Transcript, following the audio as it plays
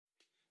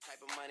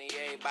of money,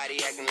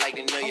 everybody acting like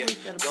they know you.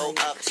 Go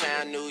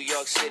uptown, New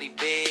York City,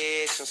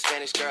 bitch. Some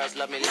Spanish girls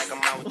love me like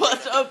I'm out.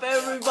 What's up,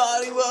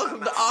 everybody?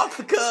 Welcome to Off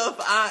the Cuff.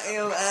 I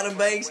am Adam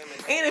Banks.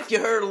 And if you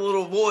heard a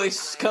little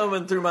voice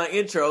coming through my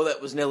intro,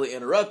 that was Nelly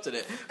interrupted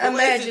it.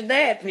 Imagine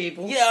that,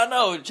 people. Yeah, I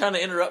know. Trying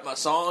to interrupt my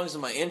songs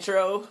and my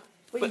intro.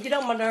 But you get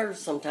on my nerves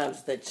sometimes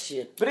with that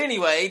shit. But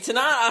anyway,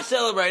 tonight I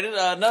celebrated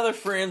another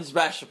friend's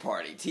bachelor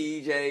party.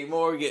 TJ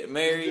Moore getting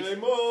married.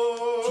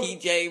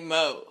 TJ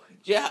Moe.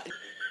 Yeah.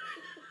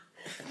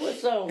 What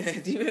song?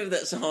 Do you remember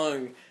that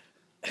song?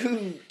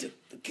 Who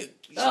took the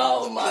cookies?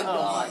 Oh my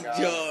God.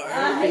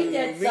 I hate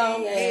that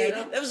song,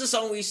 Adam. That was a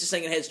song we used to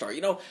sing in Head Start.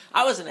 You know,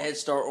 I was in Head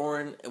Start,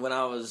 Orrin, when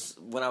I was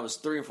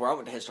 3 and 4. I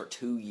went to Head Start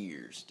 2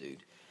 years,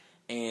 dude.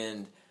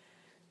 And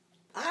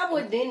I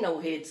wasn't in no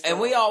Head Start.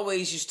 And we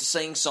always used to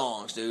sing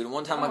songs, dude. And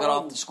one time I got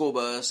off the school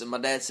bus, and my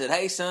dad said,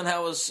 "Hey, son,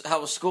 how was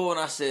school?" And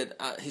I said,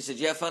 he said,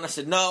 "You have fun?" I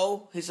said,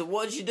 "No." He said,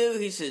 "What'd you do?"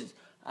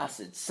 I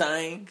said,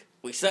 "Sang."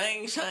 We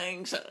sang.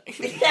 That's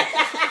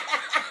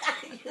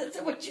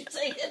what you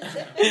said.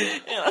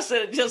 And I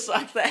said it just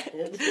like that.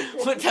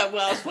 One time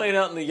I was playing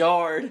out in the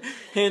yard,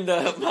 and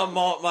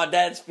my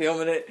dad's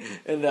filming it,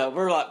 and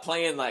we're like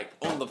playing like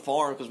on the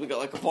farm because we got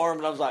like a farm,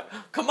 and I was like,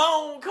 "Come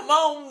on,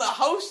 the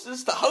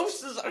hostess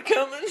are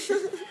coming."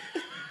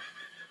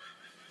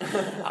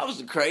 I was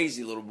a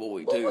crazy little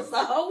boy, What dude. was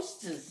the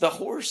hostess? The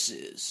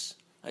horses.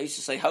 I used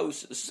to say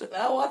hostess.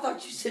 Oh, I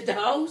thought you said the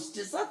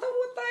hostess. I thought,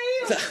 what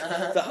the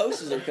hell? The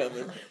hostess are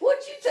coming.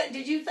 What'd you say?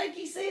 Did you think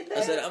he said that?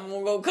 I said, "I'm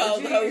gonna go call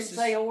the Did you hostess."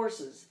 say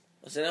horses?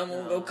 I said, "I'm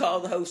gonna go call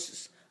the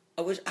hostess."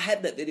 I wish I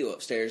had that video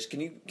upstairs. Can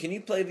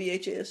you play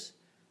VHS?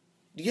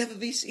 Do you have a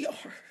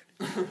VCR?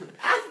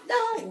 I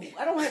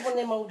don't have one of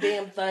them old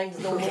damn things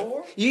no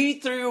more.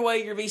 You threw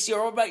away your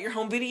VCR. What about your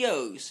home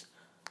videos?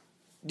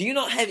 Do you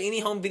not have any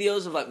home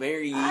videos of like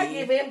Mary Eve? I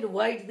give him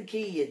away to the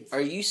kids. Are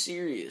you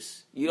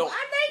serious? You don't.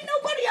 I ain't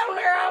nobody on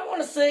there I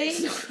want to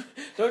see.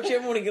 Don't you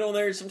ever want to get on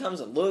there sometimes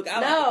and look?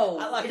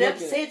 I like it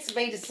upsets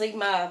me to see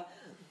my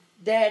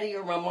daddy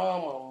or my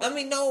mama. I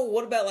mean, no.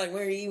 What about like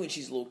Mary Eve when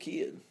she's a little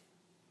kid?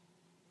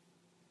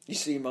 You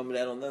see your mom and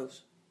dad on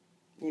those?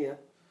 Yeah.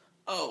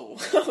 Oh,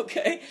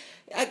 okay.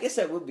 I guess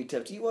that would be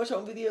tough. Do you watch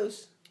home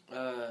videos?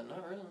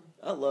 Not really.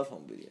 I love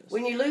home videos.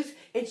 When you lose,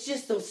 it's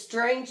just the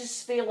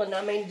strangest feeling.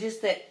 I mean,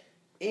 just that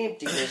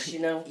emptiness, you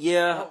know?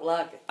 Yeah. I don't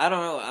like it. I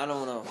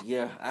don't know.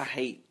 Yeah, I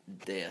hate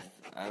death.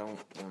 I don't.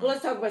 Well,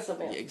 let's talk about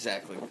something else. Yeah,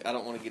 exactly. I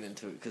don't want to get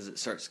into it because it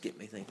starts to get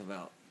me thinking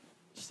about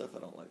stuff I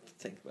don't like to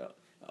think about.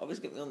 I always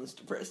get me on this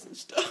depressing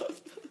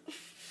stuff.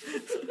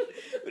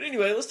 But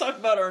anyway, let's talk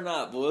about our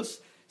night,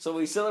 boys. So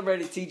we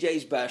celebrated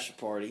TJ's bachelor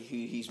party.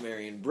 He's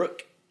marrying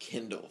Brooke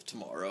Kendall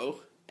tomorrow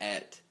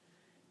at,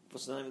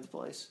 what's the name of the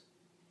place?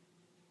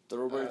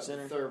 Thoroughbred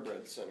Center?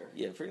 Thoroughbred Center.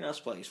 Yeah, pretty nice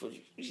place. What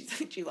you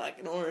think you like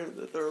in Orrin,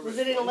 the Thoroughbred? Was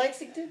it in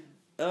Lexington?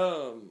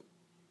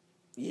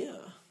 Yeah.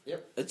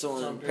 Yep. It's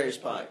on Paris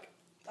Pike.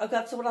 Oh,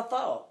 that's what I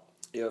thought.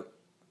 Yep.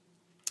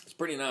 It's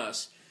pretty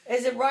nice.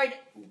 Is it right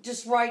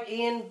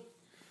in,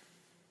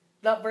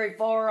 not very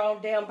far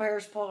on down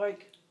Paris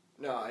Pike?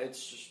 No,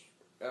 it's just,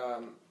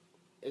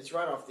 it's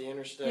right off the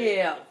interstate.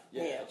 Yeah.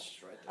 It's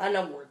just right there. I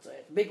know where it's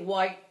at. Big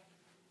white,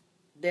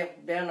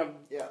 down a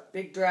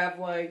big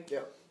driveway.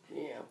 Yep.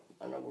 Yeah,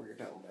 I know where you're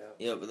talking about.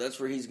 Yeah, but that's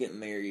where he's getting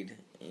married,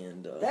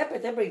 and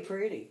That'd be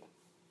pretty.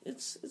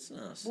 it's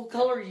nice. What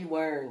color are you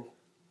wearing?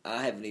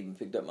 I haven't even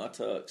picked up my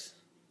tux.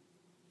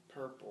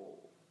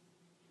 Purple.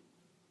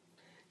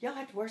 Y'all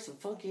have to wear some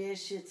funky ass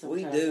shit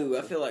sometimes. We do.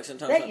 I feel like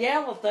sometimes That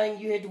yellow thing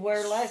you had to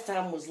wear last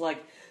time was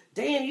like,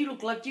 damn, you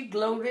look like you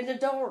glowed in the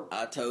dark.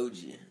 I told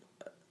you,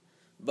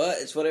 but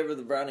it's whatever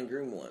the bride and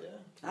groom want. Yeah.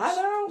 I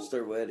know. It's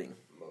their wedding.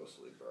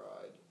 Mostly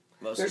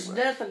bride. There's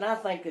nothing I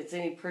think that's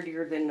any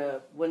prettier than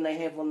when they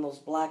have one of those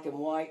black and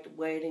white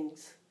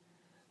weddings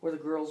where the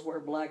girls wear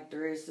black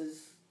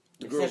dresses.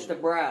 Except the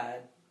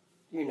bride,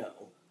 you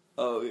know.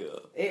 Oh,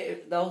 yeah.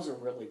 Those are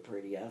really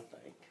pretty, I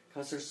think.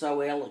 Because they're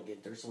so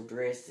elegant. They're so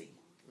dressy.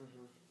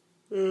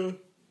 Mm-hmm.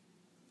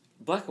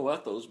 Black and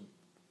white, those,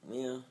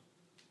 yeah.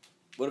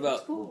 What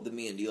about cool. the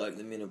men? Do you like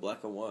the men in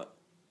black and white?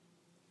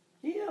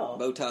 Yeah.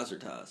 Bow ties or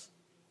ties?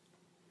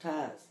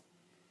 Ties.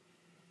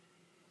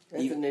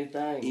 That's a new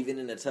thing. Even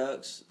in the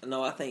tux?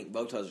 No, I think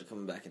bow ties are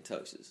coming back in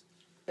tuxes.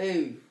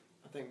 Ooh.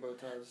 I think bow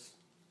ties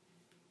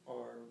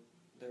are...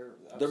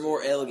 They're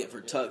more elegant for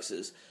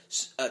tuxes.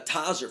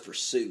 Ties are for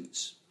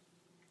suits.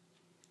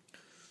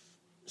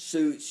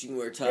 Suits, you can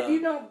wear ties. Have you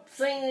not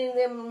seen any of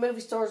them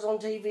movie stars on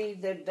TV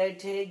that they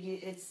tell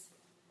you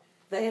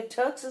they have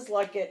tuxes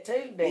like that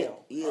too now?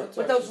 Yeah.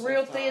 With those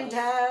real thin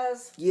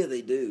ties? Yeah,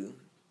 they do.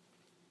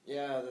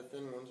 Yeah, the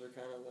thin ones are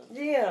kind of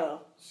the... Yeah.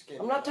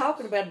 Skin I'm not ones.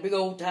 talking about a big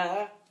old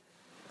tie.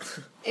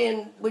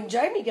 And when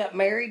Jamie got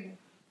married,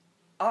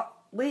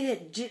 we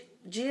had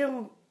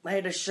Jim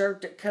had a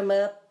shirt that come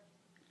up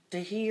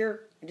to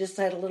here. It just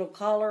had a little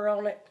collar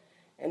on it,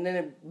 and then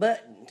it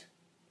buttoned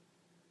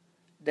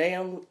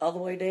down, all the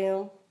way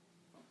down.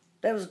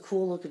 That was a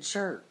cool looking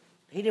shirt.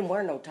 He didn't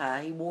wear no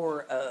tie. He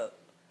wore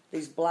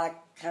these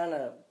black kind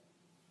of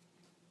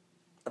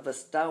of a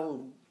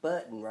stone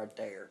button right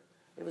there.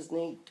 It was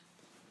neat.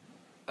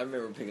 I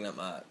remember picking up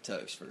my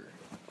tux for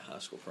high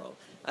school prom.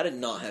 I did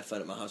not have fun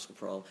at my high school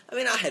prom. I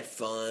mean, I had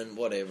fun,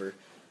 whatever.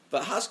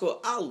 But high school,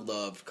 I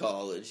loved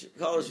college.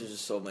 College was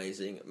just so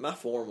amazing. My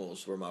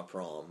formals were my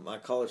prom. My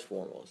college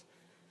formals.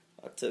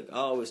 I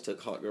always took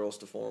hot girls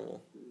to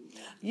formal.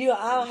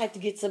 I'll have to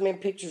get some of them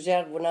pictures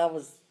out of when I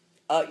was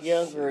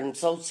younger and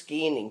so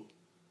skinny.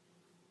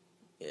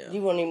 Yeah.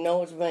 You won't even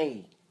know it's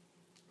me.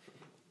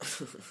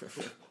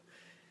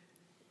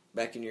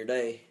 Back in your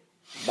day.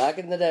 Back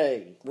in the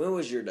day. When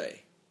was your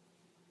day?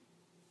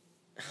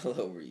 How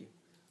old were you?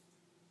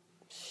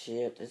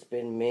 Shit, it's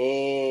been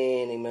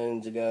many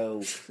moons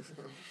ago.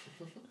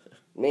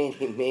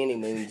 many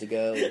moons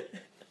ago.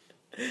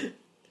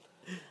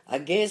 I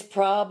guess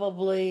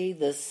probably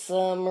the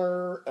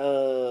summer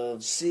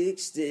of...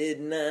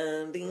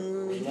 69.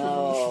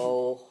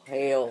 No,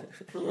 hell.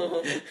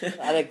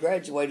 I had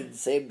graduated in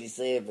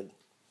 77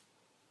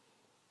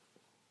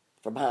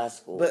 from high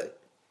school. But,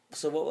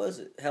 so what was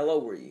it? How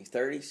old were you?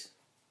 30s?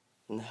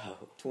 No.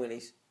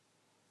 20s?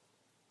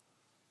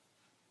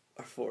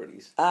 Or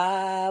 40s?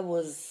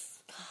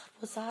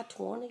 Was I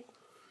 20?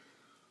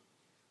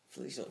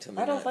 Please don't tell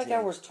me I don't think 19.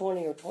 I was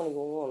 20 or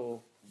 21.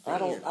 I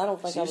don't think So I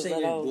was you're saying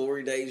that your old.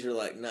 glory days are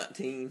like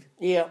 19?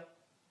 Yeah.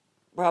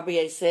 Probably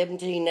at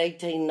 17,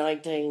 18,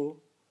 19.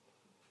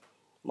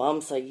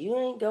 Mom say, you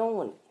ain't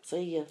going.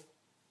 See ya.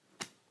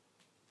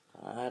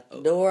 At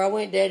the door I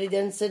went, Daddy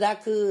done said I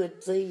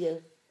could. See ya.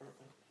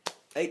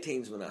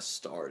 18's when I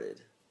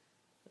started.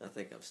 I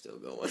think I'm still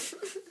going.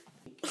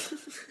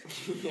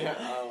 Yeah,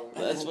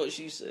 That's what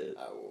she said.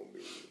 I won't be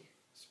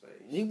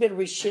spaced. You better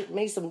be shitting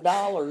me some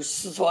dollars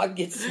so I can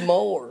get some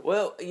more.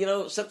 Well,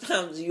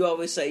 sometimes you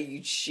always say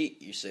you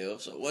shit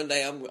yourself. So one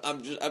day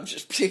I'm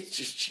just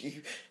picturing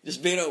you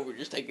just bent over,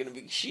 just taking a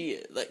big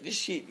shit, like just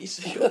shit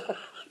yourself.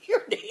 You're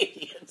an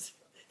idiot.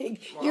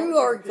 You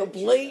are a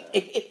complete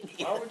idiot.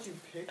 Why would you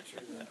picture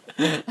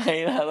that?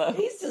 Hey, hello.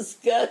 He's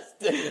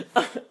disgusting.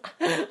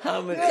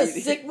 I'm an You're a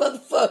idiot. sick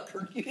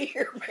motherfucker. You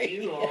hear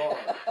me? You are.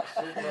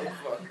 Sick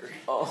motherfucker.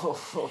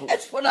 Oh,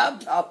 That's what I'm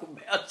talking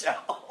about,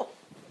 y'all.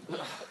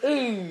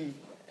 Ooh,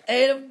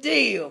 Adam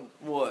Dim.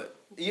 what?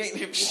 You ain't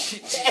never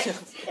shit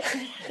yourself.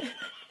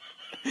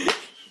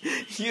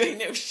 You ain't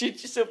never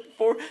shit yourself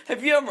before.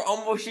 Have you ever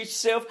almost shit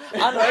yourself?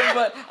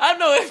 I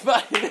know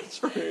everybody in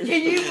this room.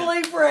 Can you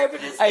believe we're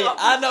having this Hey,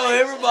 I know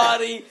conversation?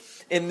 everybody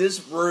in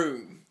this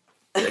room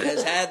that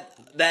has had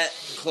that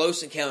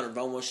close encounter of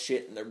almost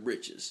shitting their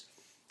britches.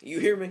 You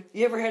hear me?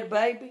 You ever had a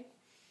baby?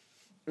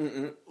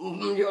 Mm-mm.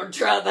 You ought to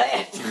try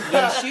that.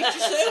 You shit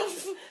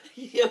yourself?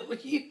 Yeah, well,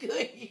 you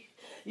could.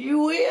 You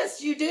wish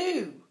you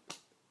do.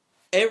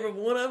 Every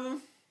one of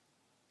them?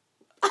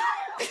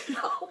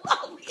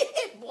 Oh,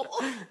 yeah,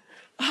 boy.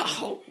 I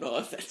hope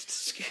not. That's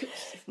disgusting.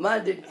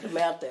 Mine didn't come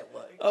out that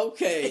way.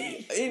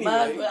 Okay. I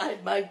Anyway,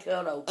 had mine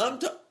cut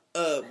open.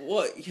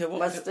 what? Yeah, what?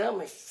 My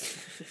stomach.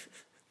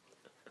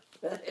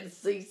 I had a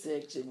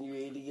C-section, you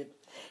idiot.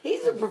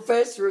 He's a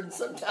professor, and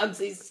sometimes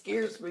he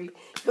scares me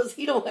because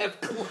he don't have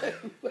a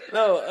clue.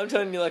 No, I'm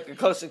telling you, like a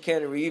close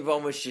encounter where you've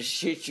almost just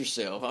shit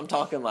yourself. I'm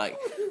talking like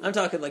you're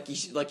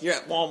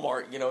at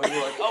Walmart, and you're like,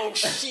 oh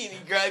shit,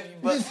 he grabbed you,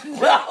 but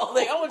well,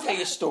 I want to tell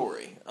you a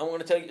story. I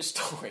want to tell you a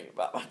story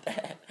about my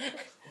dad.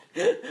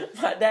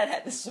 My dad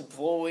had this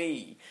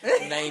employee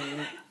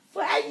named.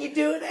 How you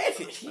doing that?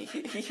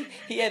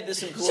 He had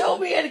this employee. Show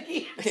me it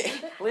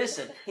again.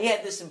 Listen, he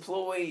had this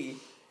employee.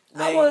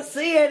 I want to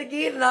see it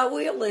again, and I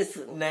will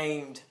listen.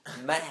 Named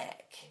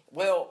Mac.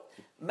 Well,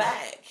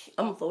 Mac.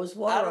 I'm gonna throw his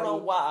water. I don't know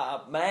on you.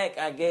 why Mac,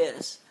 I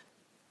guess,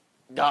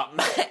 got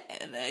mad.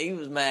 He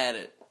was mad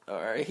at,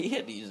 or he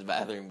had to use the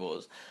bathroom,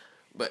 boys.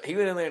 But he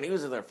went in there and he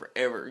was in there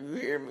forever. You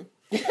hear me?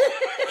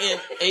 And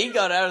he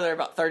got out of there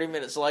about 30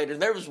 minutes later.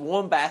 And there was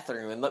one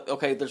bathroom. And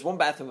there's one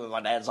bathroom in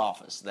my dad's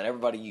office that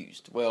everybody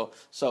used. Well,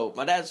 so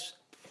my dad's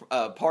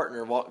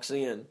partner walks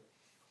in.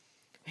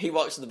 He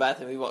walks in the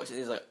bathroom. He walks in.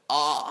 He's like,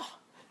 ah.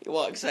 He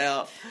walks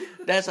out.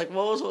 Dad's like,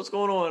 what's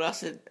going on? I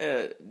said,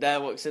 Dad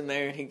walks in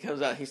there and he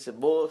comes out. He said,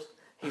 boys,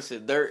 he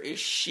said, there is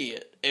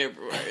shit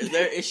everywhere.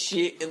 There is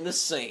shit in the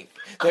sink.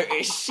 There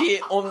is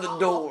shit on the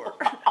door.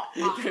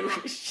 There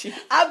was shit.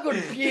 I'm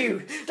gonna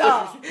puke.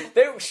 Stop.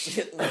 There was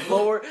shit on the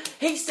floor.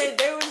 He said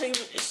there was even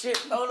shit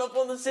thrown up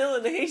on the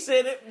ceiling. And he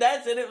said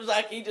Dad said it was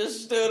like he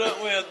just stood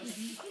up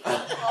with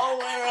all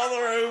the way around the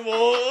room,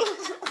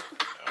 boys.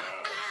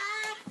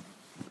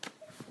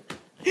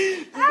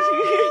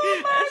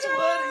 That's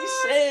what he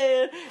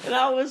said, and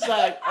I was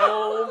like,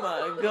 "Oh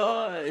my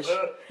gosh,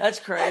 that's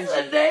crazy,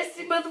 That's a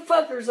nasty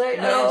motherfuckers,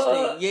 ain't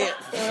nasty."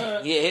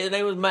 Yeah, his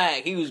name was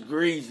Mac. He was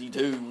greasy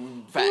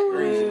too, fat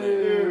greasy.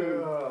 Man.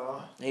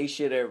 He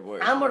shit everywhere.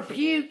 I'm gonna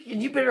puke,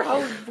 and you better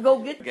go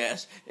get.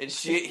 Gas and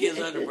shit. His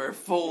underwear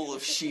full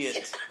of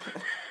shit.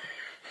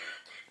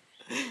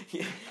 Ladies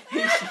and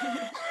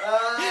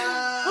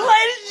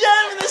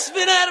gentlemen, this has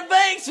been Adam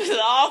Banks with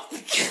Off the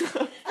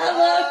Cuff. I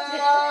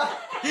love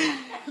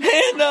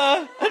And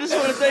I just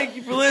want to thank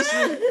you for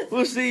listening.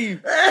 We'll see you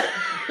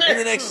in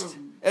the next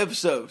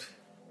episode.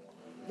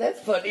 That's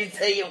funny as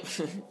hell.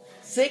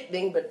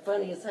 Sickening, but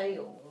funny as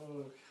hell.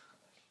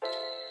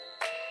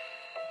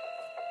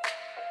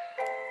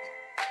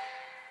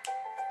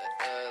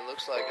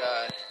 Looks like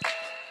I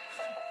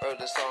wrote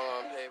this song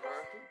on paper.